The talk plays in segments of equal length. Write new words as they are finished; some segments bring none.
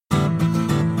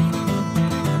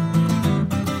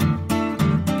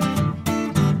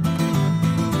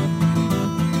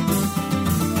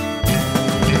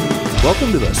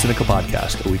Welcome to the Sinica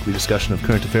Podcast, a weekly discussion of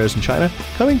current affairs in China,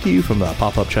 coming to you from the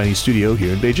pop-up Chinese studio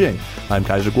here in Beijing. I'm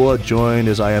Kaiser Kuo, joined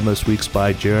as I am most weeks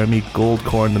by Jeremy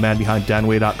Goldkorn, the man behind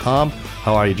danwei.com.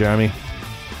 How are you, Jeremy?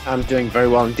 I'm doing very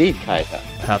well indeed, Kaiser.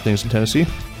 How things in Tennessee?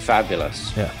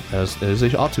 Fabulous. Yeah, as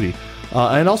they ought to be.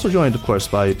 And also joined, of course,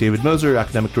 by David Moser,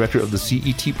 Academic Director of the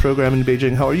CET program in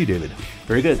Beijing. How are you, David?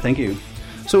 Very good, thank you.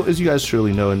 So, as you guys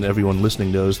surely know, and everyone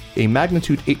listening knows, a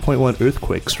magnitude 8.1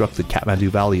 earthquake struck the Kathmandu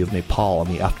Valley of Nepal on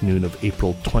the afternoon of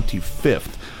April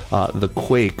 25th. The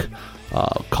quake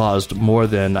caused more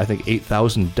than, I think,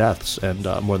 8,000 deaths and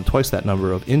more than twice that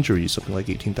number of injuries, something like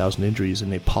 18,000 injuries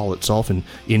in Nepal itself, in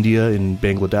India, in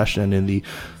Bangladesh, and in the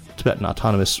Tibetan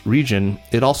Autonomous Region.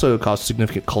 It also caused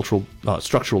significant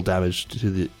structural damage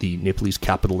to the Nepalese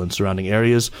capital and surrounding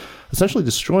areas, essentially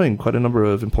destroying quite a number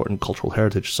of important cultural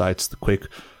heritage sites. The quake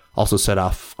also set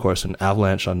off, of course, an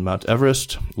avalanche on Mount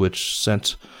Everest, which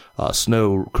sent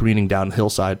snow careening down the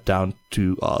hillside down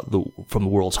to from the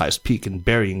world's highest peak and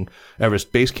burying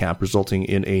Everest Base Camp, resulting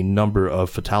in a number of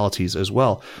fatalities as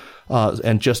well.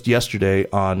 And just yesterday,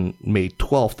 on May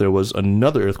 12th, there was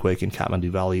another earthquake in Kathmandu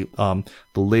Valley,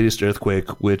 the latest earthquake,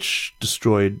 which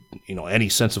destroyed, any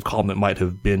sense of calm that might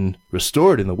have been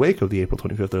restored in the wake of the April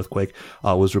 25th earthquake,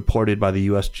 was reported by the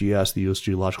USGS, the U.S.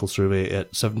 Geological Survey,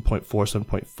 at 7.4,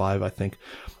 7.5, I think.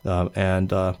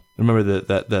 And remember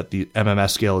that the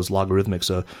MMS scale is logarithmic,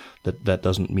 so that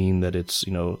doesn't mean that it's,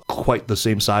 quite the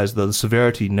same size. The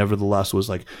severity, nevertheless, was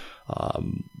like,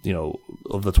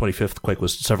 of the 25th quake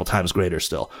was several times greater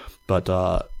still.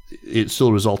 But it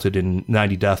still resulted in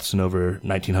 90 deaths and over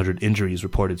 1,900 injuries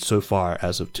reported so far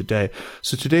as of today.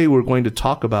 So today we're going to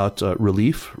talk about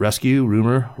relief, rescue,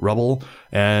 rumor, rubble,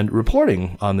 and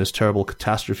reporting on this terrible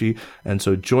catastrophe. And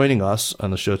so joining us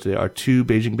on the show today are two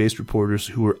Beijing-based reporters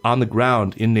who were on the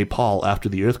ground in Nepal after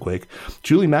the earthquake.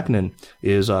 Julie Makinen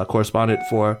is a correspondent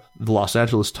for the Los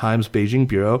Angeles Times Beijing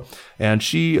Bureau, and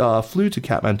she flew to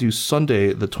Kathmandu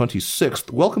Sunday the 26th.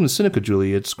 Welcome to Sinica,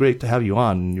 Julie. It's great to have you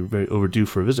on, and you're very overdue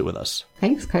for a visit with us.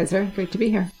 Thanks, Kaiser. Great to be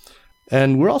here.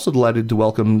 And we're also delighted to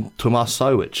welcome Tomasz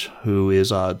Sajewicz, who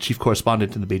is chief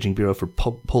correspondent in the Beijing Bureau for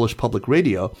Polish Public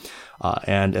Radio.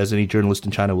 And as any journalist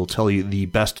in China will tell you, the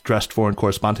best-dressed foreign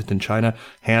correspondent in China,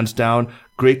 hands down.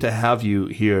 Great to have you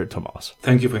here, Tomasz.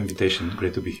 Thank you for the invitation.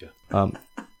 Great to be here.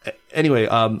 Anyway,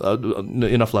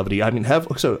 enough levity. I'm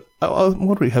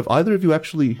wondering, have either of you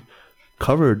actually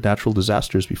covered natural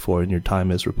disasters before in your time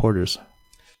as reporters?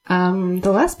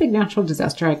 The last big natural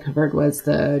disaster I covered was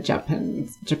the Japan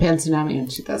tsunami in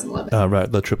 2011.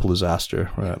 Right, the triple disaster.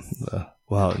 Right.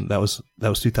 Wow, that was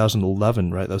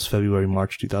 2011, right? That was February,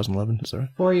 March 2011. Is that right?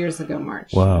 4 years ago,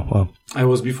 March. Wow. I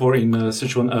was before in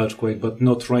Sichuan earthquake, but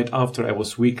not right after. I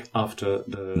was week after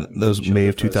the. That was May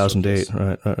of 2008.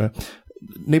 Right.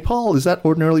 Nepal, is that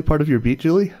ordinarily part of your beat,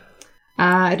 Julie?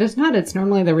 It is not. It's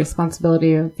normally the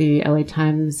responsibility of the LA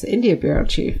Times India bureau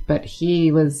chief, but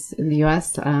he was in the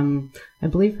U.S., I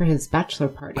believe, for his bachelor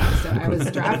party. So I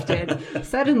was drafted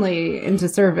suddenly into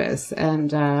service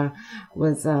and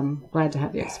was glad to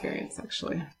have the experience,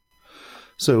 actually.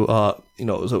 So,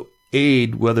 so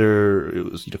aid, whether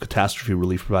it was catastrophe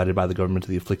relief provided by the government to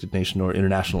the afflicted nation or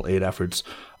international aid efforts,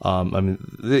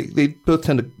 they both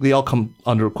they all come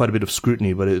under quite a bit of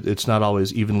scrutiny, but it's not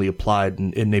always evenly applied.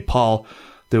 In Nepal,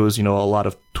 there was a lot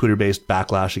of Twitter-based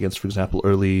backlash against, for example,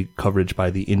 early coverage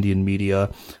by the Indian media.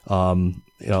 There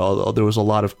was a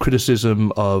lot of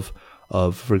criticism of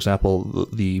for example,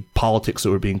 the politics that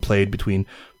were being played between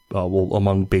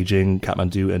among Beijing,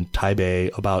 Kathmandu, and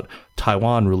Taipei about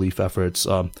Taiwan relief efforts.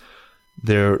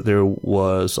 There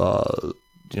was a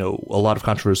lot of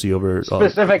controversy over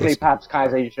specifically. Perhaps,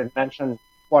 Kaiser, you should mention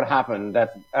what happened.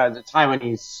 That the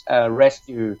Taiwanese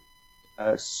rescue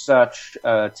search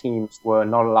teams were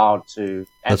not allowed to.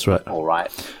 That's right. All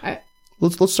right.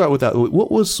 Let's start with that. What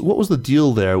was the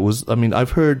deal there?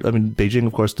 I've heard. Beijing,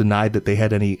 of course, denied that they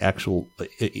had any actual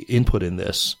input in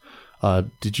this.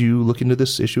 Did you look into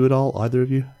this issue at all, either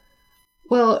of you?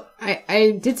 Well,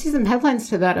 I did see some headlines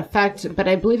to that effect, but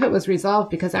I believe it was resolved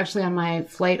because actually on my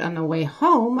flight on the way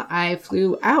home, I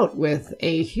flew out with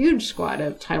a huge squad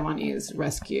of Taiwanese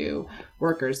rescue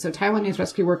workers. So Taiwanese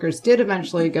rescue workers did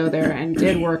eventually go there and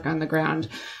did work on the ground.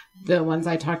 The ones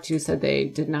I talked to said they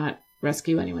did not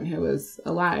rescue anyone who was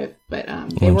alive, but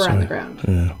they were on the ground.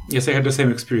 Yeah. Yes, I had the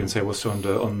same experience. I was on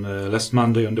last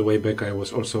Monday on the way back. I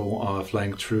was also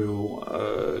flying through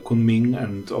Kunming,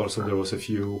 and also there was a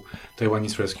few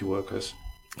Taiwanese rescue workers.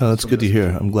 Oh, that's good to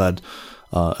hear. I'm glad.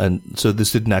 And so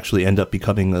this didn't actually end up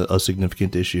becoming a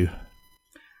significant issue.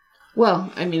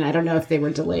 Well, I mean, I don't know if they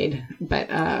were delayed, but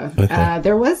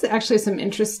there was actually some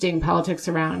interesting politics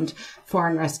around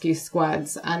foreign rescue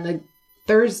squads. On the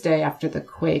Thursday after the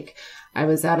quake, I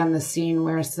was out on the scene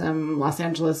where some Los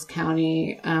Angeles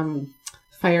County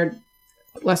Fire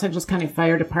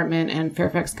Department and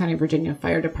Fairfax County, Virginia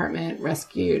Fire Department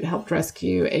helped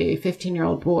rescue a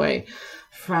 15-year-old boy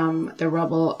from the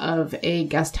rubble of a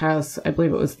guest house. I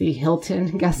believe it was the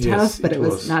Hilton guest house, but it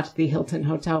was not the Hilton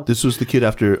Hotel. This was the kid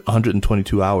after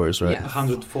 122 hours, right? Yes.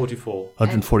 144.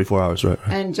 144 hours, right.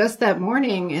 And just that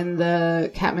morning in the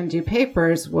Kathmandu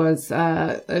papers was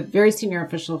a very senior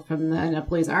official from the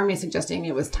Nepalese army suggesting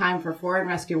it was time for foreign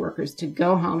rescue workers to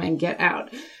go home and get out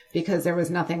because there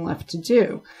was nothing left to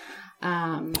do.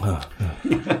 And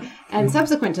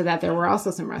subsequent to that, there were also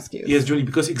some rescues. Yes, Julie,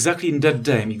 because exactly in that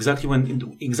day, exactly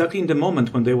in the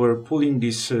moment when they were pulling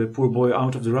this poor boy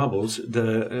out of the rubble,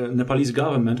 the Nepalese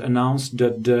government announced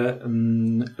that the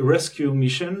rescue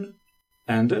mission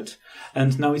ended,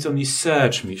 and now it's only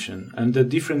search mission. And the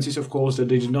difference is, of course, that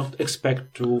they did not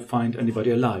expect to find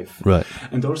anybody alive. Right.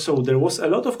 And also, there was a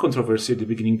lot of controversy at the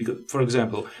beginning because, for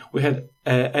example, we had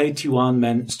an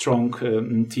 81-man strong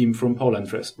team from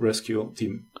Poland rescue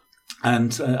team.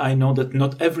 And I know that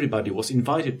not everybody was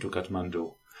invited to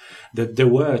Kathmandu. That there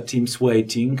were teams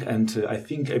waiting, and I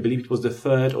believe it was the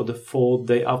third or the fourth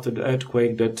day after the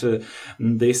earthquake that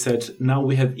they said, now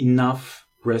we have enough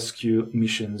rescue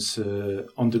missions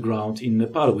on the ground in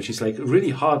Nepal, which is like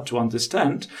really hard to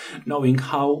understand, knowing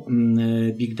how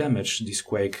big damage this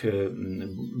quake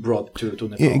brought to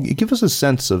Nepal. Yeah, give us a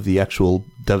sense of the actual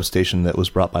devastation that was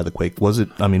brought by the quake. Was it,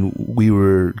 I mean, we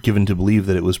were given to believe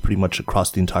that it was pretty much across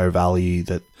the entire valley,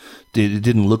 that it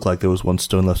didn't look like there was one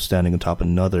stone left standing on top of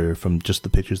another from just the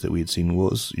pictures that we had seen. What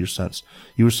was your sense?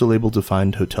 You were still able to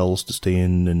find hotels to stay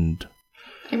in and...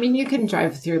 I mean, you can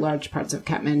drive through large parts of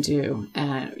Kathmandu,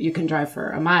 and you can drive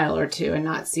for a mile or two and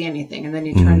not see anything. And then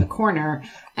you turn the corner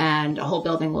and a whole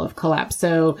building will have collapsed.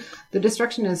 So the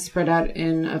destruction is spread out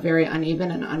in a very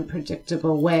uneven and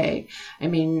unpredictable way. I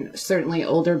mean, certainly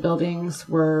older buildings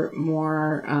were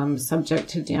more subject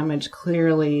to damage.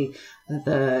 Clearly,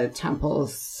 the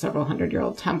temples, several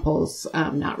hundred-year-old temples,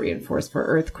 not reinforced for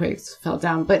earthquakes, fell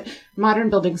down. But modern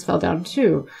buildings fell down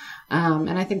too.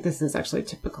 And I think this is actually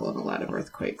typical in a lot of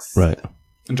earthquakes. Right.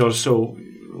 And also,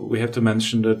 we have to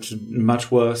mention that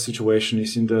much worse situation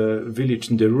is in the village,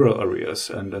 in the rural areas,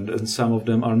 and some of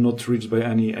them are not reached by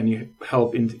any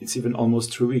help. It's even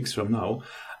almost 3 weeks from now.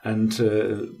 And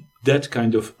that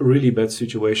kind of really bad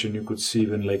situation you could see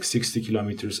even like 60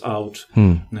 kilometers out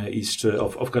east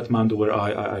of Kathmandu, where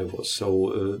I was.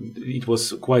 So it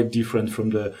was quite different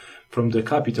from the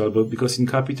capital, but because in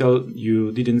capital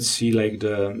you didn't see like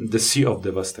the sea of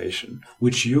devastation,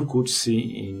 which you could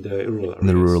see in the rural areas. In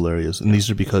the rural areas. And these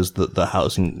are because the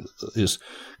housing is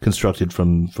constructed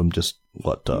from just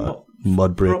what,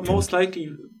 mud brick? Most likely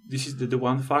this is the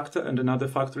one factor, and another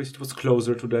factor is it was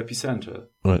closer to the epicenter.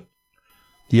 Right.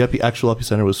 The actual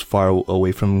epicenter was far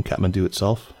away from Kathmandu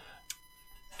itself?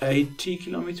 80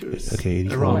 kilometers. Okay, 80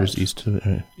 kilometers east of it.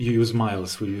 Right. You use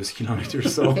miles, we use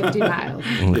kilometers. So 50 miles.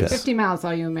 Okay. 50 miles,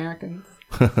 all you Americans.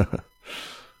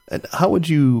 And how would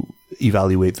you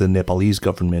evaluate the Nepalese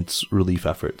government's relief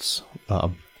efforts?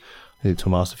 Hey,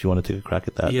 Tomas, if you want to take a crack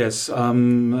at that. Yes,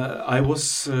 I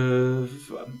was...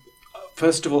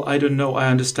 first of all, I don't know. I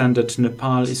understand that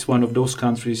Nepal is one of those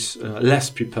countries less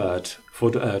prepared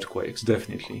for the earthquakes,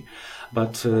 definitely.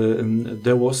 But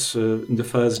there was, in the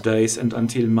first days and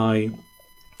until my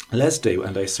last day,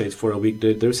 and I stayed for a week,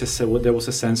 there was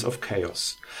a sense of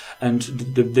chaos. And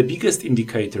the biggest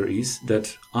indicator is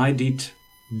that I did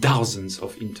dozens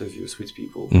of interviews with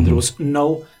people. Mm-hmm. There was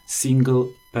no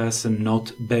single person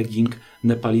not begging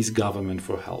Nepalese government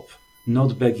for help.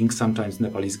 Not begging sometimes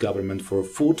Nepalese government for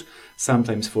food,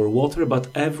 sometimes for water, but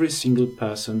every single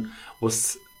person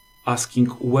was asking,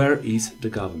 where is the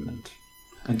government?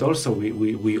 And also,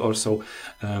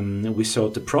 we saw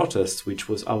the protest which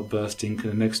was outbursting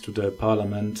next to the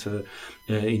parliament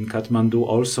in Kathmandu.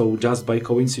 Also, just by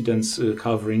coincidence,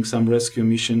 covering some rescue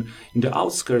mission in the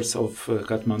outskirts of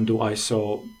Kathmandu, I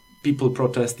saw people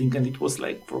protesting, and it was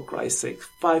like, for Christ's sake,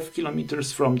 5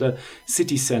 kilometers from the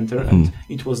city center, and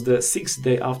it was the 6th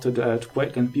day after the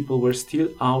earthquake, and people were still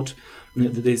out.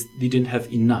 They didn't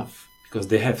have enough, because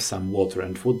they have some water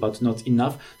and food, but not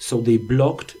enough, so they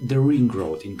blocked the ring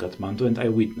road in Kathmandu, and I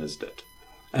witnessed that.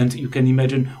 And you can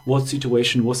imagine what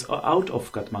situation was out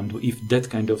of Kathmandu if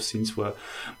that kind of scenes were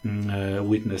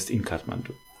witnessed in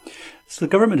Kathmandu. So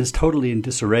the government is totally in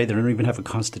disarray. They don't even have a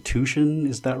constitution,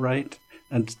 is that right?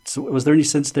 And so was there any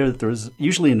sense there that there was,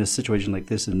 usually in a situation like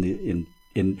this, in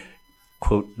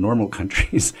quote, normal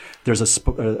countries. There's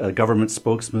a government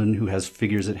spokesman who has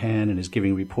figures at hand and is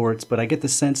giving reports, but I get the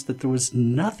sense that there was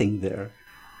nothing there.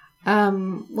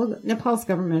 Well, Nepal's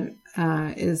government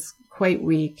is quite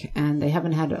weak, and they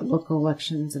haven't had local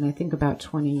elections in, I think, about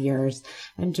 20 years.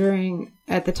 And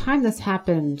at the time this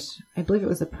happened, I believe it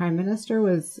was the prime minister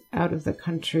was out of the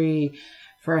country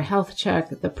for a health check.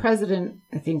 The president,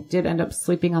 I think, did end up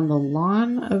sleeping on the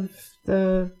lawn of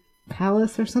the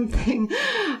palace or something.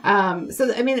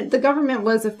 So, I mean, the government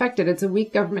was affected. It's a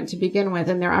weak government to begin with,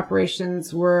 and their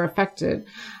operations were affected.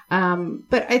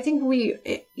 But I think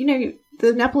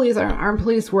the Nepalese armed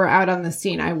police were out on the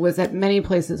scene. I was at many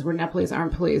places where Nepalese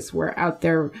armed police were out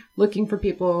there looking for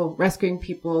people, rescuing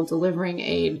people, delivering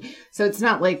aid. So it's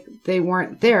not like they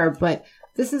weren't there, but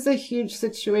this is a huge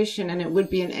situation, and it would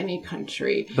be in any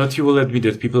country. But you will admit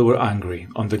that people were angry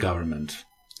on the government,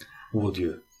 would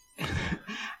you?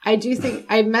 I do think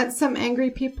I met some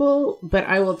angry people, but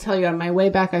I will tell you, on my way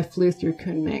back, I flew through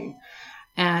Kunming.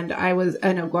 And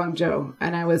Guangzhou,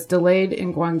 and I was delayed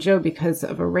in Guangzhou because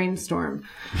of a rainstorm.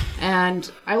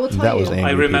 And I will tell you,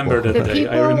 I remember the day.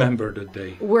 I remember the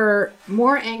day. Were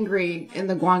more angry in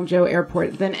the Guangzhou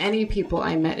airport than any people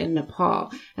I met in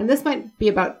Nepal. And this might be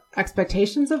about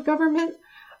expectations of government,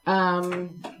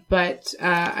 but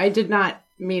I did not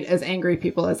meet as angry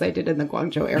people as I did in the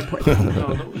Guangzhou airport.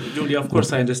 No, Julia, of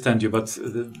course I understand you, but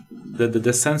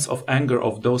the sense of anger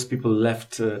of those people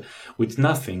left with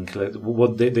nothing, like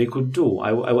what they could do.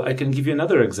 I can give you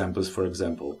another examples, for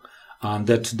example,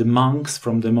 that the monks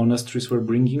from the monasteries were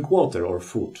bringing water or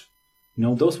food.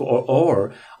 Those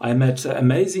or I met an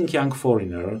amazing young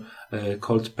foreigner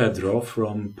called Pedro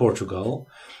from Portugal,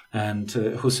 and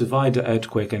who survived the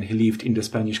earthquake, and he lived in the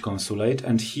Spanish consulate,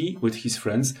 and he, with his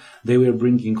friends, they were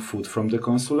bringing food from the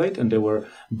consulate, and they were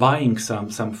buying some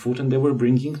food, and they were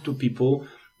bringing to people,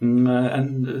 and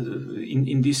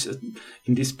in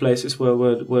these places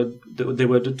where they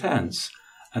were the tents.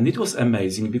 And it was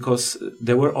amazing because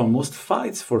there were almost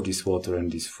fights for this water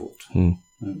and this food.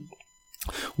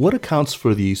 What accounts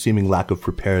for the seeming lack of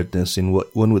preparedness in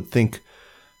what one would think?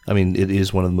 I mean, it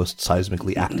is one of the most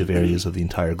seismically active areas of the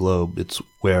entire globe. It's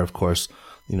where, of course,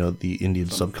 the Indian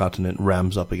subcontinent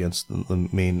rams up against the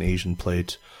main Asian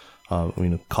plate,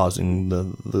 causing the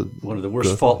one of the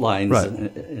worst fault lines right.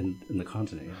 in the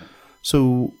continent. Yeah.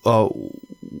 So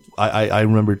I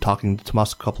remember talking to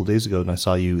Tomas a couple of days ago, and I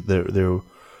saw you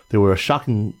there were a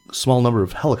shocking small number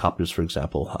of helicopters, for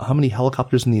example. How many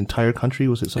helicopters in the entire country?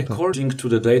 Was it something? According to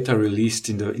the data released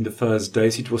in the first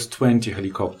days, it was 20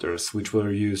 helicopters, which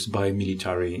were used by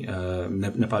military,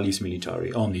 Nepalese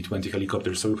military, only 20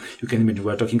 helicopters. So you can imagine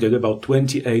we're talking about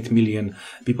 28 million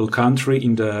people country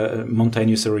in the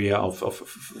mountainous area of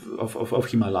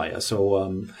Himalaya.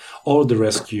 So all the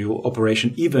rescue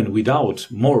operation, even without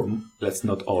a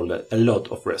lot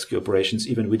of rescue operations,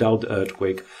 even without the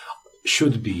earthquake,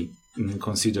 should be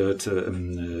considered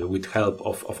with help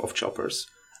of choppers,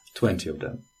 20 of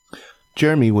them.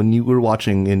 Jeremy, when you were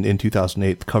watching in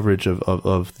 2008 the coverage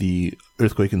of the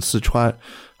earthquake in Sichuan,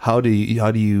 how do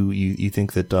you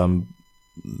think that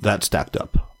that stacked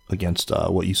up against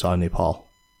what you saw in Nepal?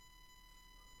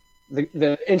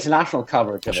 The international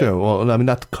coverage of it. Sure. Well, I mean,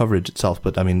 not the coverage itself,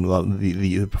 but I mean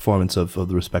the performance of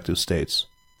the respective states.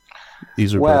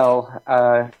 These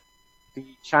are the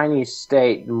Chinese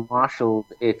state marshaled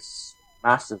its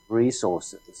massive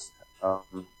resources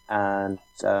and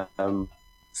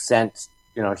sent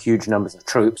huge numbers of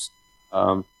troops,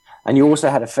 and you also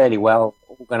had a fairly well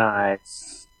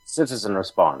organized citizen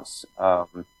response.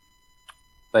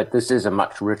 But this is a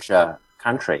much richer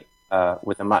country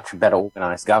with a much better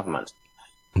organized government,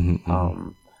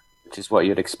 which is what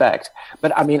you'd expect.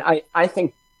 But I mean, I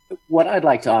think what I'd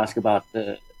like to ask about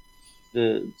the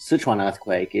Sichuan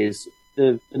earthquake is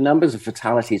the numbers of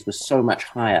fatalities were so much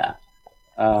higher.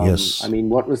 Yes. I mean,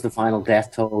 what was the final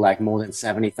death toll? Like more than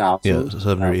 70,000? Yeah,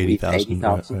 70 or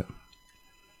 80,000.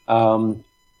 Right.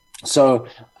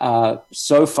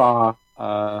 So far,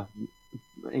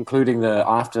 including the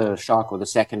aftershock or the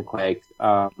second quake,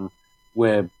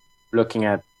 we're looking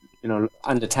at,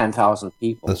 under 10,000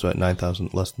 people. That's right,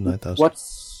 9,000, less than 9,000.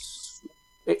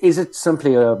 Is it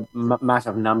simply a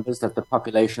matter of numbers that the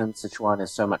population in Sichuan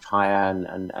is so much higher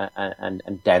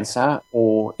and denser,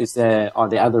 or are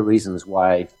there other reasons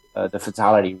why the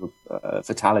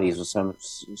fatalities were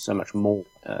so much more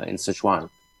in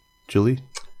Sichuan? Julie?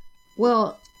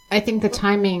 Well, I think the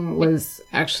timing was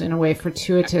actually in a way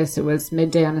fortuitous. It was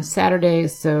midday on a Saturday,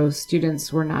 so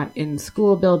students were not in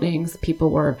school buildings.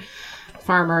 People were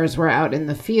farmers were out in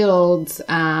the fields.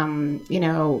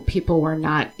 People were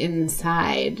not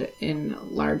inside in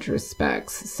large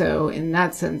respects. So in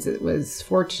that sense, it was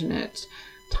fortunate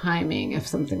timing if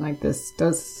something like this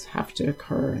does have to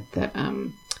occur, that,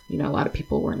 a lot of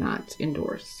people were not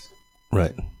indoors.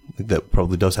 Right. That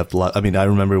probably does have to lot. I mean, I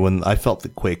remember when I felt the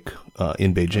quake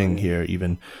in Beijing here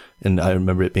even, and I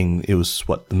remember it was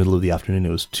the middle of the afternoon. It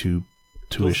was 2:30.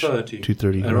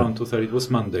 Around 2:30. It was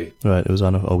Monday. Right. It was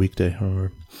on a weekday. I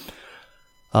remember.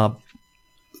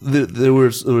 There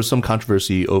was some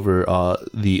controversy over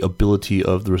the ability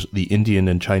of the Indian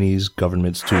and Chinese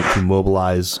governments to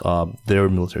mobilize their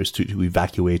militaries to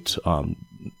evacuate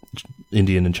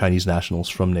Indian and Chinese nationals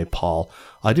from Nepal.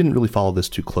 I didn't really follow this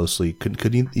too closely.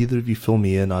 Could either of you fill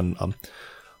me in on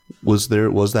was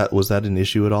that an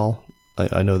issue at all?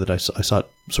 I know that I saw it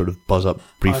sort of buzz up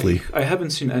briefly. I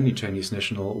haven't seen any Chinese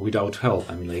national without help.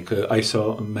 I mean, I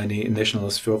saw many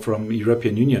nationals from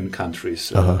European Union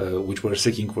countries which were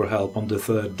seeking for help on the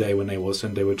third day and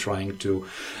they were trying to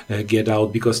get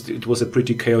out, because it was a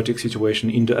pretty chaotic situation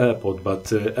in the airport.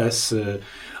 But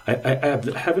I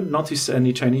haven't noticed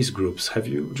any Chinese groups. Have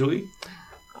you, Julie?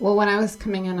 Well, when I was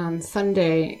coming in on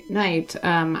Sunday night,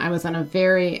 I was on a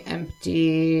very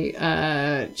empty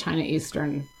China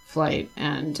Eastern flight,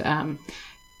 and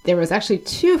there was actually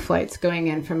 2 flights going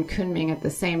in from Kunming at the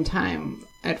same time.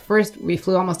 At first, we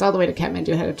flew almost all the way to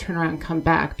Kathmandu, had to turn around and come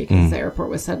back because the airport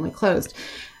was suddenly closed.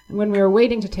 And when we were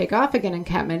waiting to take off again in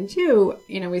Kathmandu,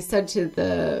 we said to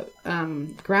the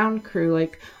ground crew,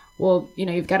 well,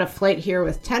 you've got a flight here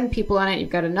with 10 people on it. You've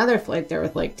got another flight there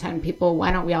with 10 people.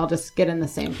 Why don't we all just get in the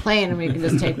same plane and we can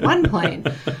just take one plane?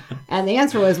 And the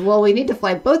answer was, well, we need to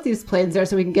fly both these planes there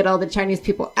so we can get all the Chinese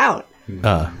people out.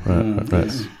 Right.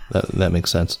 That makes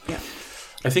sense. Yeah.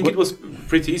 I think it was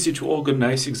pretty easy to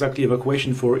organize exactly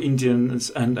evacuation for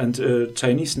Indians and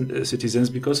Chinese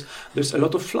citizens, because there's a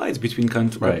lot of flights between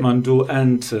Kathmandu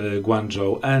and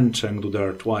Guangzhou and Chengdu. There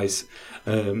are twice.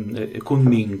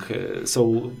 Kunming.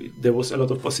 So there was a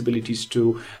lot of possibilities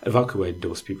to evacuate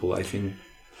those people, I think.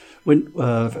 When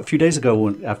a few days ago,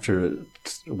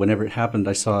 whenever it happened,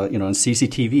 I saw, on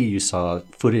CCTV, you saw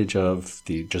footage of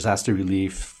the disaster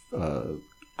relief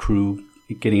crew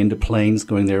getting into planes,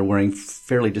 going there wearing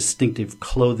fairly distinctive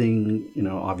clothing,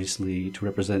 obviously to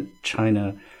represent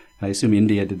China. I assume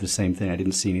India did the same thing. I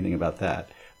didn't see anything about that.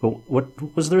 But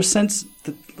what was there a sense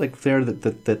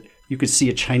that you could see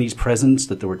a Chinese presence,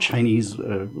 that there were Chinese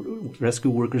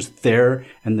rescue workers there,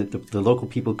 and that the local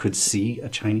people could see a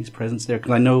Chinese presence there?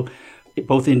 Because I know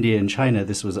both India and China,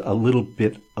 this was a little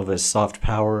bit of a soft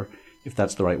power, if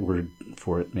that's the right word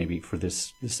for it, maybe, for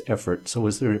this effort. So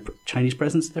was there a Chinese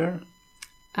presence there?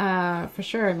 For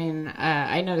sure. I mean,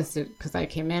 I noticed it because I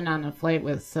came in on a flight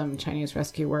with some Chinese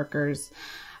rescue workers.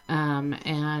 I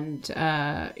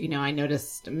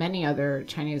noticed many other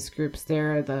Chinese groups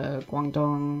there. The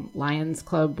Guangdong Lions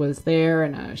Club was there,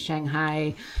 and a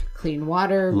Shanghai Clean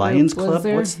Water Lions group Club? was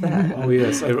there. What's that? Oh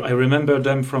yes, I remember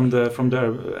them from the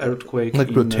earthquake. Like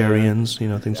Rotarians,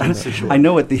 things like that. I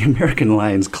know what the American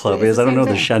Lions Club is. I don't know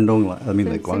the Shandong. The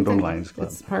Same Guangdong thing. Lions Club.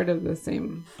 It's part of the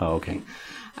same. Oh, okay.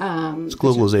 It's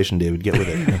globalization, David. Get with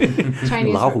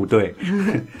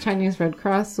it. Chinese Red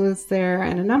Cross was there,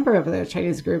 and a number of other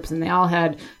Chinese groups, and they all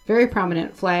had very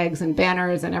prominent flags and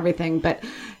banners and everything. But,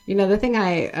 the thing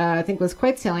I think was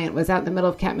quite salient was out in the middle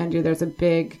of Kathmandu, there's a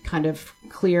big kind of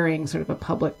clearing, sort of a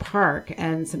public park,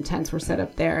 and some tents were set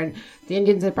up there. And the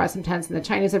Indians had brought some tents, and the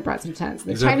Chinese had brought some tents.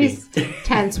 And the Chinese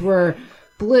tents were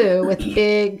blue with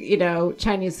big,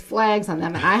 Chinese flags on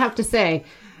them. And I have to say,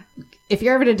 if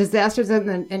you're ever in a disaster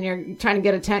zone and you're trying to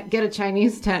get a tent, get a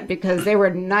Chinese tent, because they were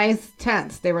nice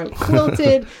tents. They were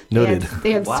quilted. Noted.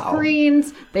 They had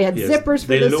screens. They had zippers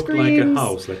for the screens. They looked like a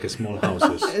house, like a small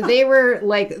houses. They were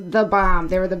like the bomb.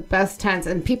 They were the best tents,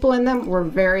 and people in them were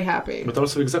very happy. But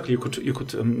also, exactly, you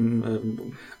could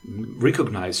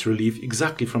recognize relief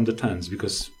exactly from the tents,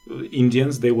 because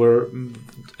Indians, they were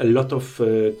a lot of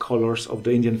colors of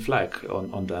the Indian flag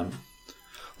on them.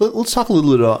 Let's talk a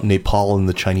little bit about Nepal and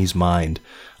the Chinese mind.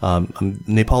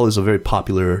 Nepal is a very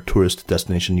popular tourist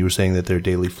destination. You were saying that there are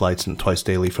daily flights, and twice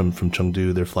daily from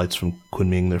Chengdu. There are flights from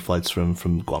Kunming. There are flights from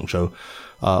Guangzhou.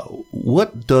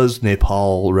 What does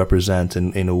Nepal represent,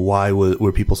 and why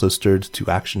were people so stirred to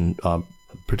action,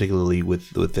 particularly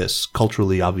with this?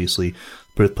 Culturally, obviously,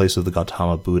 birthplace of the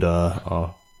Gautama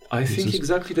Buddha. I think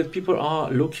exactly that people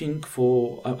are looking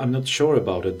for. I'm not sure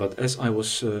about it, but as I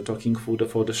was talking for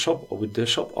the shop with the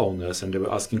shop owners, and they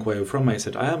were asking where you're from, I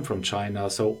said I am from China.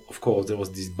 So of course there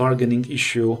was this bargaining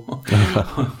issue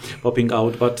popping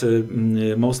out, but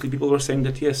mostly people were saying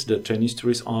that yes, the Chinese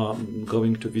tourists are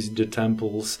going to visit the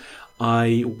temples.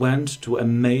 I went to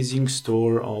amazing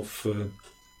store of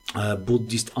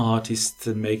Buddhist artist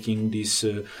making this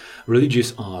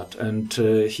religious art, and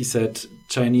he said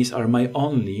Chinese are my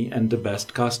only and the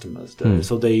best customers.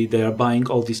 So they are buying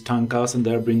all these tankas and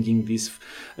they are bringing this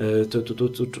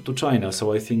to China.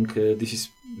 So I think this is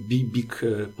big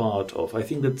part of. I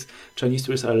think that Chinese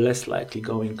tourists are less likely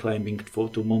going climbing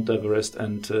to Mount Everest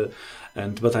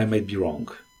but I might be wrong,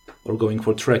 or going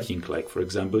for trekking, like for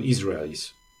example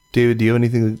Israelis. David, do you have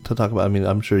anything to talk about? I mean,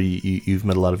 I'm sure you've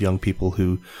met a lot of young people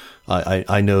who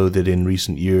I know that in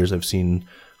recent years I've seen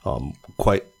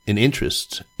quite an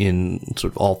interest in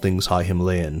sort of all things high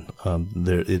Himalayan.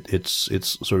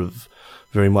 It's sort of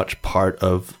very much part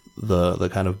of the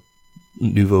kind of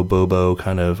nouveau bobo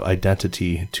kind of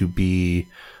identity to be,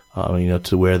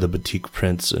 to wear the batik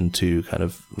prints and to kind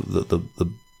of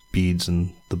the beads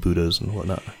and the Buddhas and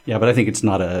whatnot. Yeah, but I think it's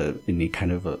not any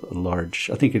kind of a large.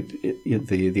 I think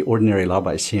the ordinary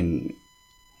Laobaixin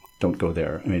don't go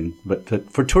there. I mean,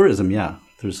 but for tourism, yeah,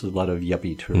 there's a lot of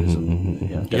yuppie tourism.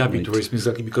 Yeah, yuppie tourism,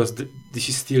 exactly, because this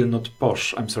is still not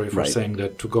posh. I'm sorry for saying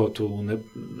that, to go to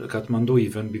Kathmandu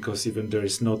even, because even there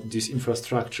is not this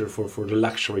infrastructure for the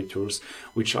luxury tours,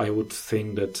 which I would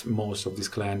think that most of this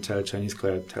Chinese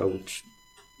clientele,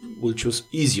 will choose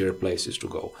easier places to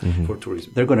go for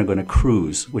tourism. They're going to go on a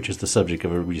cruise, which is the subject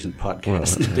of a recent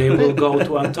podcast. They will go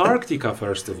to Antarctica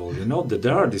first of all. You know that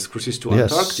there are these cruises to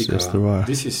Antarctica. Yes, there are.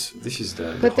 This is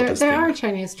the. But there are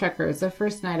Chinese trekkers. The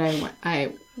first night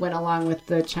I went along with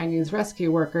the Chinese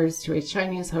rescue workers to a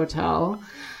Chinese hotel,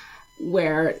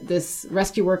 where this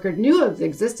rescue worker knew of the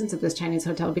existence of this Chinese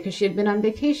hotel because she had been on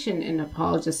vacation in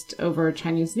Nepal just over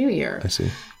Chinese New Year. I see.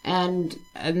 And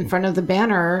in front of the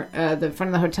banner, the front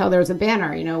of the hotel, there was a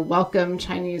banner, welcome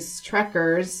Chinese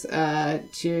trekkers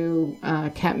to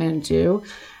Kathmandu.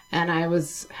 And I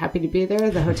was happy to be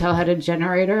there. The hotel had a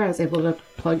generator. I was able to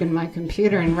plug in my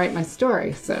computer and write my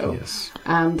story. So yes.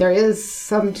 There is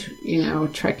some,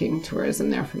 trekking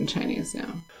tourism there from Chinese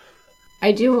now.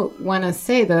 I do want to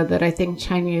say, though, that I think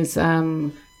Chinese,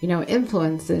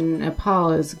 influence in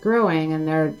Nepal is growing, and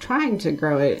they're trying to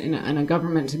grow it in a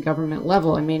government-to-government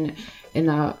level. I mean, in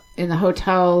the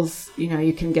hotels,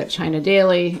 you can get China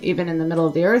Daily, even in the middle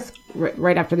of the earth,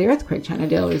 right after the earthquake. China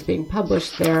Daily was being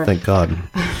published there. Thank God.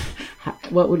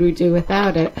 What would we do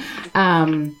without it?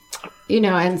 And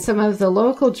some of the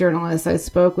local journalists I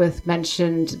spoke with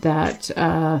mentioned that,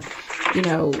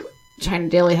 China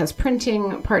Daily has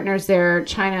printing partners there.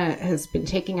 China has been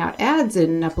taking out ads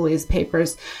in Nepalese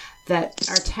papers that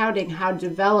are touting how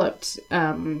developed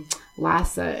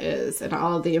Lhasa is and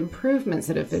all of the improvements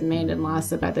that have been made in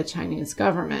Lhasa by the Chinese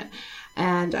government.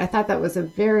 And I thought that was a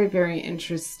very, very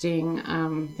interesting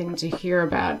thing to hear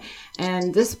about.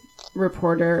 And this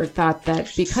reporter thought that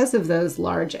because of those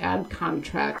large ad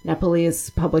contracts, Nepalese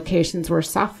publications were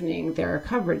softening their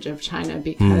coverage of China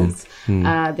because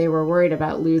they were worried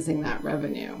about losing that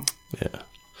revenue. Yeah.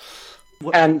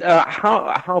 And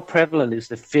how prevalent is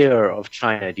the fear of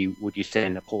China, would you say,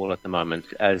 in Nepal at the moment,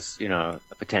 as a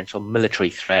potential military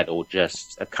threat, or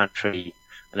just a country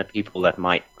and a people that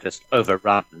might just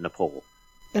overrun Nepal?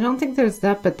 I don't think there's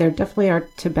that, but there definitely are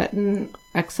Tibetan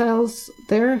exiles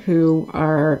there who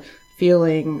are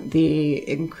feeling the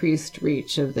increased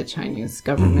reach of the Chinese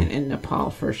government in Nepal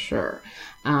for sure.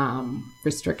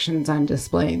 Restrictions on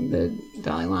displaying the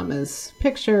Dalai Lama's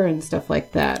picture and stuff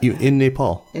like that. In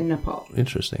Nepal? In Nepal.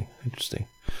 Interesting.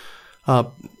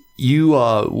 One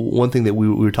thing that we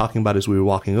were talking about as we were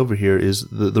walking over here is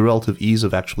the relative ease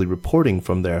of actually reporting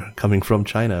from there, coming from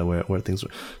China, where things are.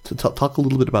 Talk a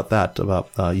little bit about that.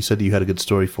 You said you had a good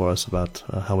story for us about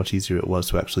how much easier it was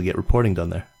to actually get reporting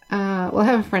done there. Well, I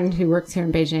have a friend who works here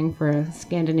in Beijing for a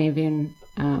Scandinavian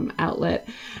outlet,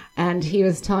 and he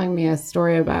was telling me a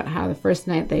story about how the first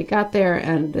night they got there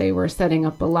and they were setting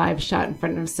up a live shot in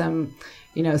front of some,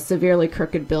 severely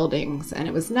crooked buildings, and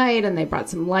it was night and they brought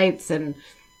some lights, and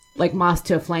like moth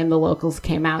to a flame, the locals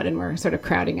came out and were sort of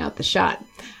crowding out the shot.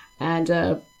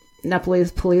 And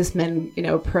Nepalese policemen,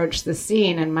 approached the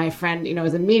scene, and my friend,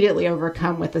 was immediately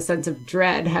overcome with a sense of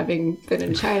dread, having been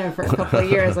in China for a couple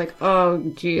of years, like, oh,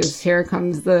 geez, here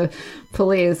comes the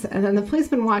police. And then the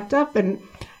policeman walked up and,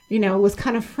 was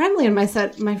kind of friendly. And my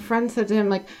friend said to him,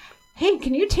 like, hey,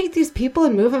 can you take these people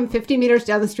and move them 50 meters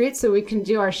down the street so we can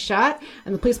do our shot?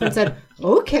 And the policeman said,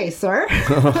 okay, sir.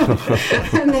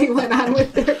 And they went on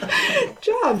with their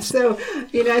job. So,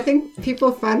 I think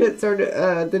people found it sort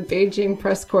of, the Beijing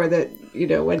press corps that,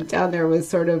 went down there was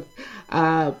sort of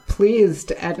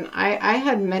pleased. And I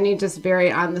had many just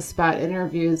very on-the-spot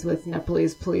interviews with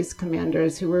Nepalese police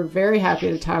commanders who were very happy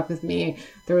to talk with me.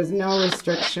 There was no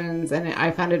restrictions, and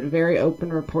I found it a very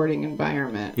open reporting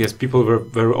environment. Yes, people were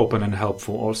very open and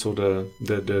helpful. Also,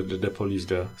 the police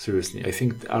there. Seriously, I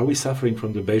think, are we suffering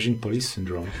from the Beijing police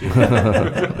syndrome?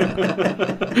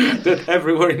 That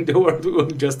everywhere in the world we're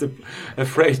just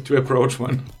afraid to approach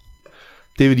one.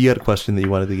 David, you had a question that you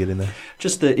wanted to get in there.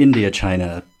 Just the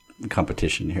India-China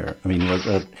competition here. I mean,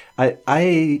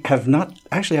 I have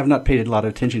not paid a lot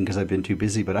of attention because I've been too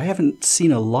busy, but I haven't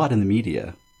seen a lot in the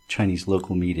media, Chinese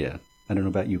local media. I don't know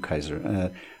about you,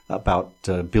 Kaiser, about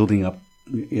building up,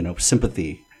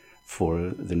 sympathy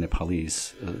for the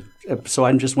Nepalese. So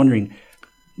I'm just wondering.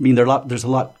 I mean, there's a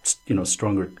lot,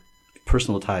 stronger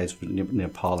personal ties with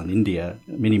Nepal and India.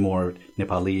 Many more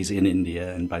Nepalese in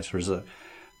India and vice versa.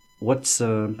 What's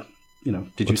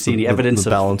did you see any evidence of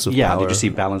balance of power? Did you see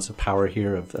balance of power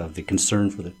here of the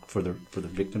concern for the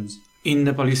victims? In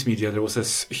Nepalese media, there was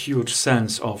this huge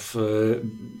sense of.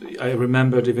 I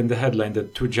remembered even the headline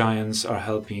that two giants are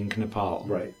helping Nepal,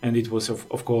 right? And it was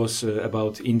of course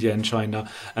about India and China.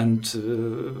 And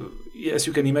yes,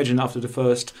 you can imagine after the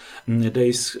first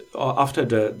days after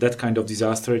that kind of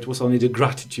disaster, it was only the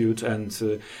gratitude and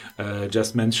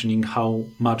just mentioning how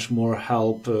much more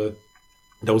help.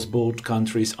 Those both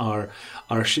countries are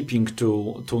shipping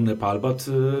to Nepal, but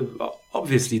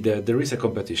obviously there is a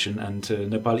competition, and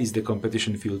Nepal is the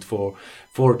competition field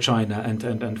for China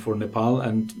and for Nepal,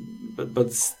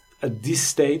 but at this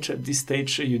stage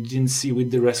you didn't see with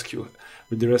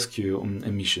the rescue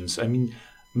missions. I mean,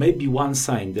 maybe one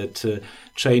sign that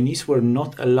Chinese were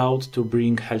not allowed to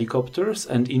bring helicopters,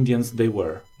 and Indians they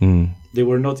were. They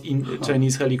were not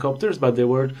Chinese helicopters, but they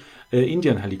were.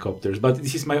 Indian helicopters, but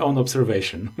this is my own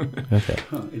observation. Okay.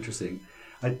 Interesting.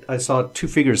 I saw two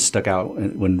figures stuck out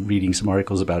when reading some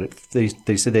articles about it.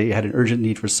 They said they had an urgent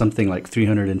need for something like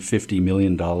 $350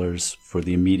 million for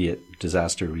the immediate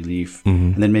disaster relief,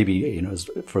 and then maybe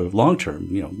for long term,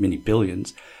 many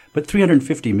billions. But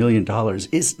 $350 million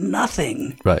is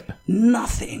nothing. Right.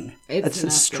 Nothing. It's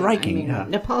That's striking. I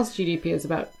mean, Nepal's GDP is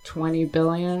about $20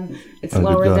 billion. It's Oh,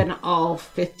 lower good God. than all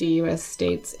 50 U.S.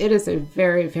 states. It is a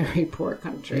very, very poor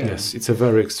country. Yes, it's a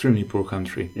very extremely poor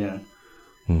country. Yeah.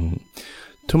 Mm-hmm.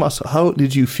 Tomas, how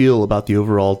did you feel about the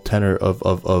overall tenor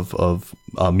of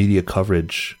media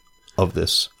coverage of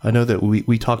this? I know that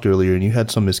we talked earlier, and you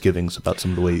had some misgivings about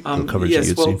some of the way the coverage that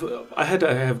you'd seen. I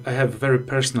have very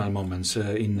personal moments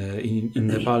in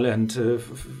Nepal, and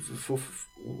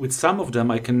with some of them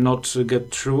I cannot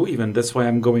get through. Even that's why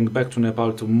I'm going back to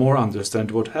Nepal to more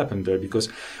understand what happened there. Because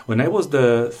when I was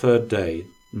the third day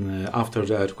after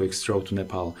the earthquake struck to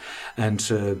Nepal, and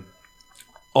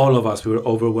all of us were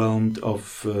overwhelmed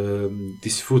of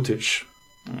this footage,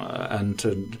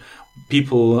 and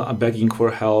people are begging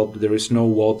for help. There is no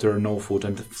water, no food.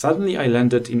 And suddenly I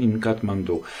landed in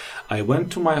Kathmandu. I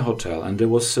went to my hotel, and there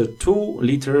was 2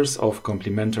 liters of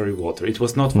complimentary water. It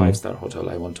was not 5-star hotel,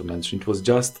 I want to mention. It was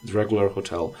just regular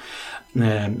hotel.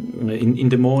 In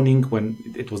the morning, when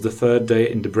it was the third day,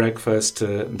 in the breakfast,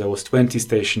 there was 20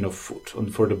 stations of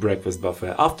food for the breakfast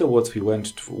buffet. Afterwards, we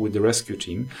went with the rescue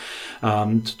team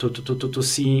to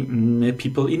see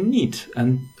people in need.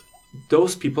 And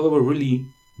those people were really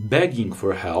begging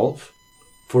for help,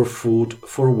 for food,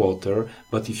 for water.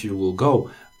 But if you will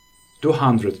go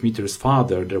 200 meters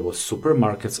farther, there was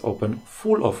supermarkets open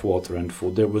full of water and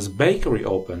food. There was bakery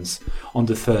opens on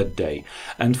the third day.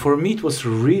 And for me, it was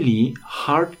really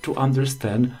hard to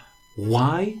understand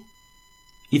why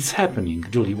it's happening.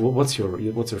 Julie, what's your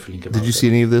feeling about it? Did you see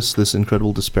any of this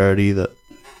incredible disparity that?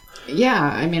 Yeah,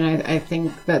 I mean, I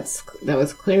think that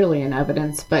was clearly in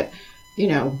evidence, but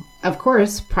of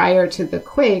course, prior to the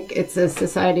quake, it's a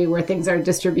society where things are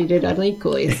distributed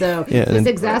unequally. So this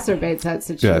exacerbates that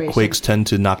situation. Yeah, quakes tend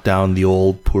to knock down the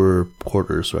old, poorer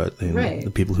quarters, right? And right.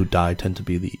 The people who die tend to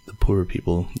be the poorer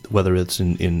people, whether it's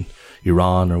in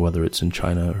Iran or whether it's in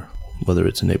China or whether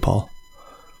it's in Nepal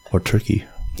or Turkey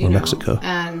or Mexico.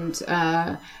 And,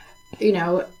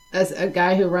 as a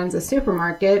guy who runs a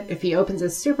supermarket, if he opens a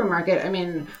supermarket, I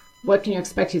mean, what can you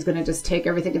expect? He's going to just take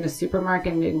everything in the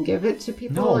supermarket and give it to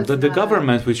people? No, It's the not-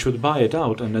 government which should buy it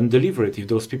out and then deliver it if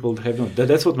those people have not.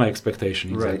 That's what my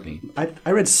expectation exactly.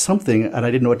 I read something, and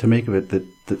I didn't know what to make of it,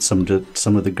 that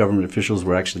some of the government officials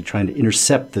were actually trying to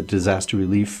intercept the disaster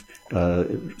relief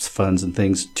funds and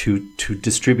things to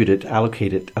distribute it,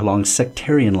 allocate it along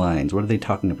sectarian lines. What are they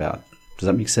talking about? Does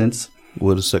that make sense?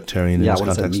 What is sectarian in Yeah, this what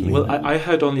does that context mean? mean? Well, I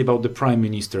heard only about the Prime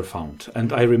Minister Fund,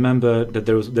 and I remember that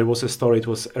there was a story. It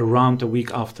was around a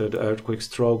week after the earthquake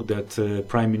struck that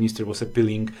Prime Minister was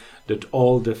appealing that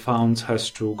all the funds has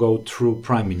to go through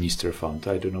Prime Minister Fund.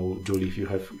 I don't know, Julie, if you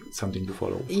have something to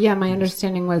follow. Yeah, my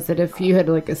understanding was that if you had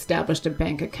established a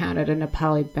bank account at a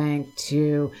Nepali bank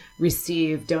to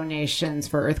receive donations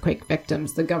for earthquake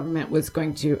victims, the government was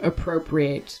going to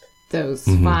appropriate those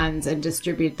funds and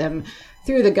distribute them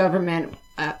through the government,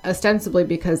 ostensibly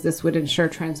because this would ensure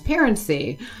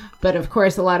transparency. But of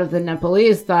course, a lot of the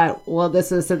Nepalese thought, well,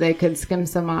 this is so they could skim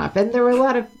some off. And there were a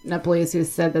lot of Nepalese who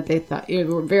said that they thought,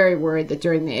 were very worried that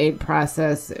during the aid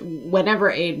process, whenever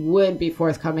aid would be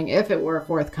forthcoming, if it were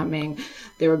forthcoming,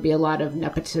 there would be a lot of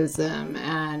nepotism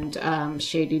and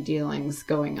shady dealings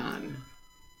going on.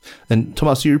 And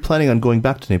Tomas, you're planning on going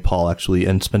back to Nepal actually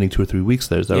and spending 2 or 3 weeks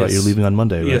there. Is that right? You're leaving on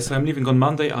Monday, right? Yes, I'm leaving on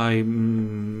Monday. I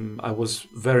was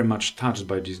very much touched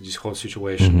by this whole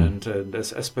situation, and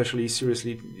especially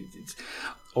seriously, it's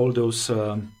all those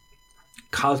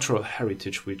cultural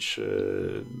heritage which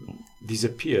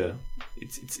disappear.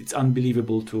 It's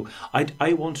unbelievable to.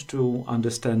 I want to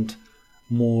understand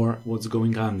more what's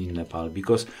going on in Nepal,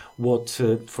 because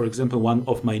for example, one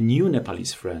of my new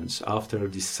Nepalese friends, after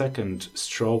the second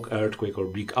stroke, earthquake, or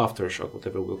big aftershock,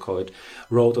 whatever we'll call it,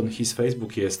 wrote on his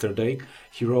Facebook yesterday.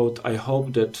 He wrote, "I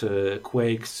hope that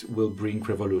quakes will bring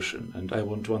revolution, and I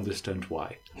want to understand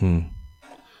why."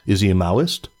 Is he a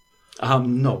Maoist?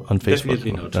 No, On Facebook?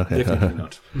 definitely not. Okay. Definitely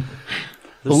not.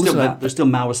 There's still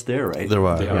Maoists there, right? There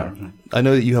are. They are. I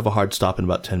know that you have a hard stop in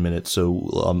about 10 minutes, so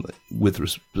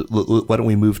why don't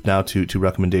we move now to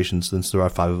recommendations, since there are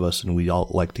 5 of us and we all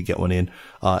like to get one in.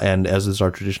 And as is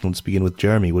our tradition, let's begin with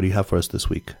Jeremy. What do you have for us this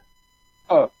week?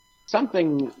 Oh,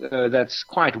 something that's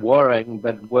quite worrying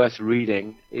but worth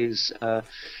reading is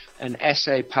an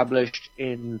essay published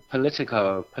in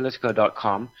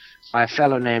Politico.com by a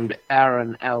fellow named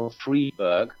Aaron L.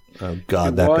 Freeberg. Oh,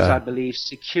 God, who that was, guy. I believe,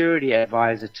 security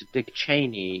advisor to Dick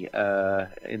Cheney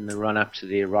in the run-up to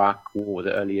the Iraq War,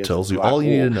 the earlier Tells you Iraq all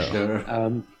you War. need to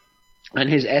know. And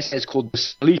his essay is called "The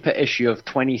Sleeper Issue of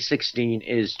 2016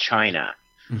 is China."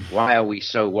 Why are we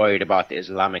so worried about the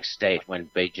Islamic State when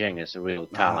Beijing is a real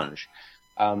challenge?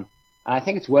 I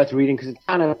think it's worth reading because it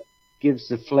kind of gives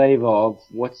the flavor of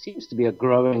what seems to be a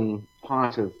growing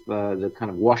part of the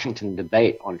kind of Washington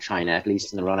debate on China, at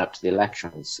least in the run-up to the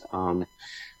elections.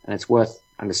 And it's worth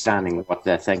understanding what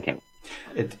they're thinking.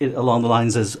 It along the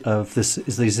lines of this,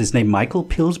 is his name Michael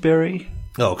Pillsbury?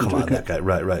 Oh, come on, that guy.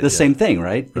 Right. The same thing,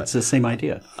 right? It's the same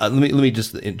idea. Let me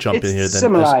just jump in here. It's a Then,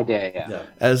 similar idea, yeah.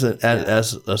 As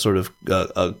a sort of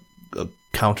a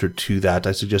counter to that,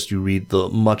 I suggest you read the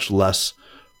much less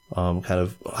kind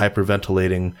of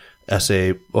hyperventilating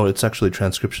essay. Oh, it's actually a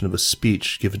transcription of a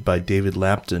speech given by David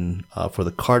Lampton for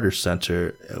the Carter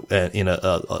Center in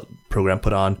a program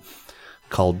put on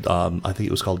called, I think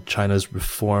it was called China's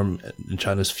Reform and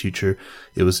China's Future.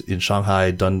 It was in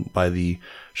Shanghai, done by the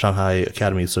Shanghai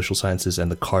Academy of Social Sciences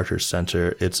and the Carter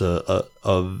Center. It's a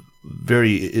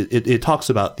very, it talks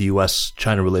about the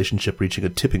U.S.-China relationship reaching a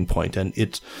tipping point, and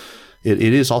it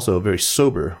is also a very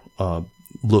sober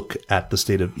look at the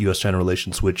state of U.S.-China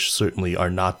relations, which certainly are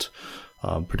not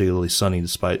particularly sunny,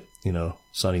 despite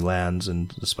sunny lands and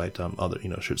despite other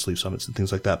shirt sleeve summits and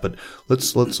things like that. But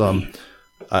let's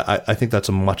I think that's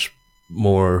a much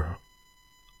more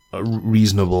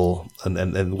reasonable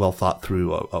and well thought through.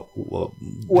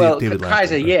 Well, David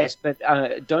Kaiser, Lampton. yes, but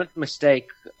don't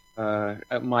mistake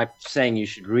my saying you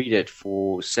should read it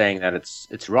for saying that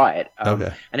it's right.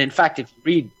 Okay. And in fact, if you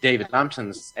read David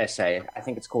Lampton's essay, I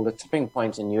think it's called "A Tipping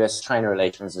Point in U.S.-China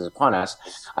Relations is Upon Us."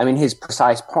 I mean, his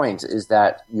precise point is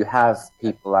that you have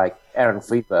people like Aaron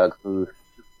Friedberg who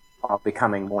are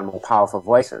becoming more and more powerful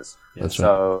voices. That's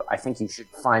So I think you should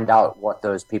find out what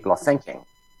those people are thinking.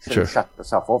 Shouldn't Sure. shut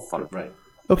yourself off from it. Right.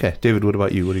 Okay, David, what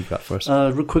about you? What do you got for us?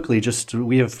 Real quickly,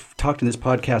 we have talked in this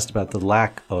podcast about the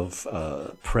lack of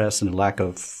press and the lack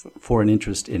of foreign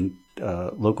interest in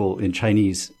in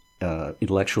Chinese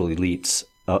intellectual elites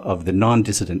of the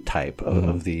non-dissident type,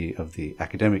 of the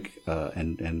academic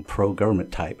and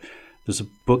pro-government type. There's a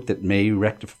book that may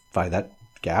rectify that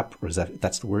gap, or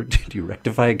that's the word? Do you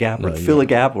rectify a gap, or fill a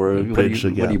gap, or Bridge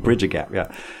a gap. what do you bridge a gap?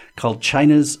 Yeah, called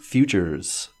China's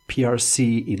Futures.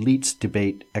 PRC Elites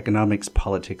Debate Economics,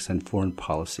 Politics, and Foreign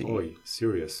Policy. Oy,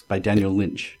 serious. By Daniel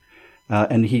Lynch.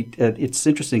 And it's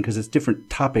interesting because it's different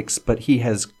topics, but he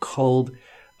has culled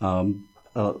a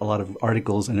lot of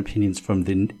articles and opinions from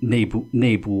the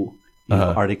Nebu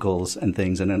articles and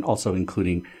things, and then also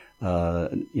including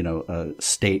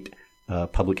state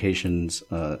publications,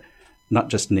 not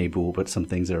just Nebu, but some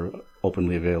things that are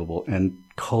openly available, and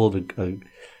culled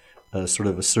a sort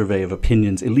of a survey of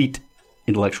opinions, elite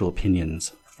intellectual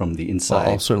opinions from the inside.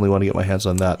 Well, I'll certainly want to get my hands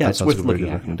on that. Yeah, that it's sounds worth like a very looking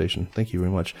good at. recommendation. Thank you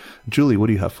very much. Julie, what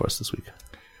do you have for us this week?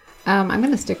 I'm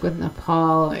going to stick with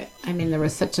Nepal. I mean, there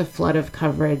was such a flood of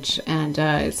coverage, and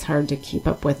it's hard to keep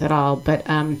up with it all. But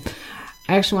I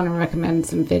actually want to recommend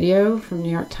some video from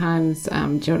New York Times.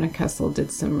 Jonah Kessel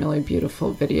did some really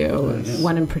beautiful video. Nice.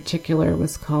 One in particular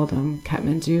was called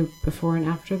Kathmandu Before and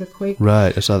After the Quake.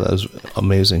 Right, I saw that. It was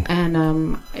amazing.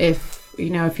 And if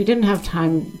you didn't have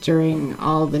time during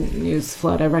all the news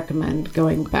flood, I recommend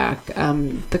going back.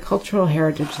 The cultural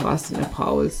heritage loss in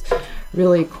Nepal was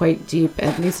really quite deep,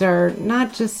 and these are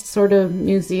not just sort of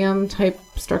museum type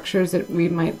structures that we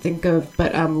might think of,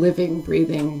 but living,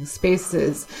 breathing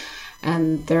spaces.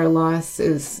 And their loss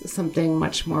is something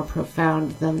much more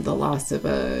profound than the loss of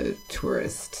a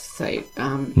tourist site.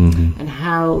 And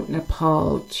how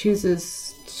Nepal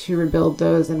chooses to rebuild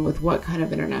those and with what kind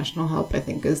of international help, I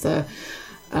think, is a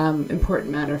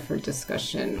important matter for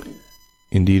discussion.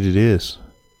 Indeed it is.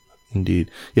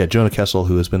 Indeed. Yeah, Jonah Kessel,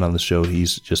 who has been on the show,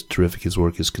 he's just terrific. His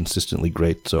work is consistently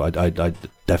great. So I'd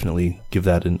definitely give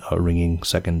that a ringing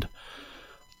second.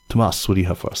 Tomas, what do you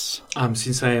have for us?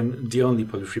 Since I am the only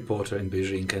Polish reporter in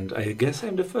Beijing, and I guess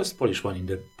I'm the first Polish one in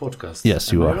the podcast. Yes,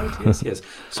 you are. Right? Yes.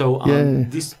 So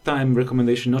this time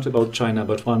recommendation not about China,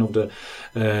 but one of the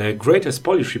greatest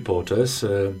Polish reporters,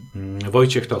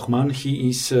 Wojciech Tochman. He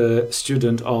is a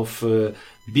student of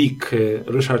big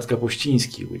Ryszard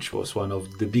Kapuściński, which was one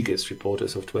of the biggest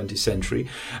reporters of 20th century.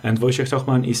 And Wojciech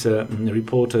Tochman is a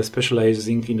reporter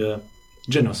specializing in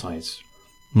genocides.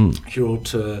 He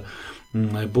wrote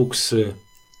books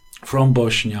from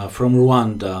Bosnia, from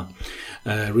Rwanda,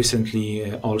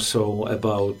 recently also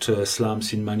about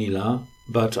slums in Manila.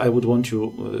 But I would want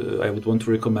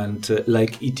to recommend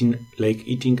Like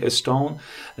Eating a Stone.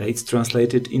 It's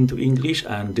translated into English,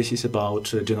 and this is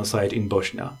about genocide in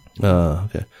Bosnia.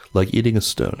 Okay. Like Eating a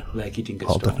Stone. Like Eating a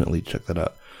I'll Stone. definitely check that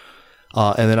out.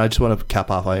 And then I just want to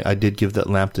cap off. I did give that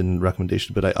Lambton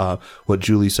recommendation, but what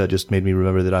Julie said just made me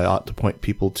remember that I ought to point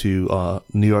people to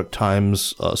New York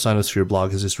Times Sinosphere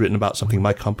blog has just written about something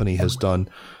my company has done,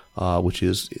 which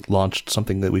is launched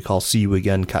something that we call See You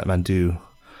Again Kathmandu,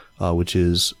 which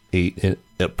is a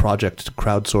project to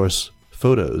crowdsource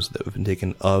photos that have been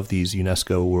taken of these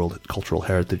UNESCO World Cultural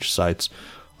Heritage sites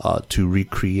to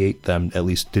recreate them, at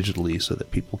least digitally, so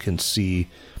that people can see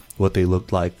what they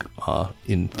looked like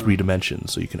in 3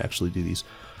 dimensions. So you can actually do these.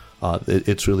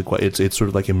 It's really quite. It's sort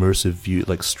of like immersive view,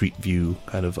 like street view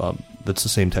kind of. That's the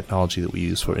same technology that we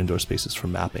use for indoor spaces for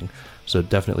mapping. So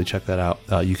definitely check that out.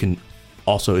 You can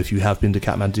also, if you have been to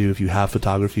Kathmandu, if you have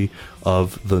photography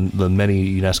of the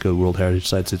many UNESCO World Heritage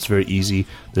sites, it's very easy.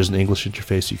 There's an English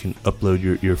interface. You can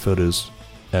upload your photos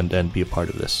and be a part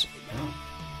of this.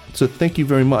 So thank you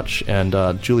very much, and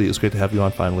Julie, it was great to have you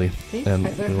on finally. Thanks.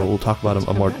 And we'll talk about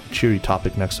a more cheery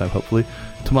topic next time, hopefully.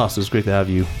 Tomas, it was great to have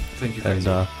you. Thank you.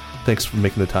 And thanks for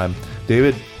making the time.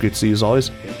 David, great to see you as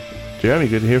always. Jeremy,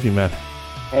 good to hear from you, man.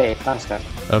 Hey, thanks, guys.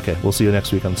 Okay, we'll see you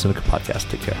next week on the Sinica podcast.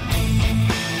 Take care.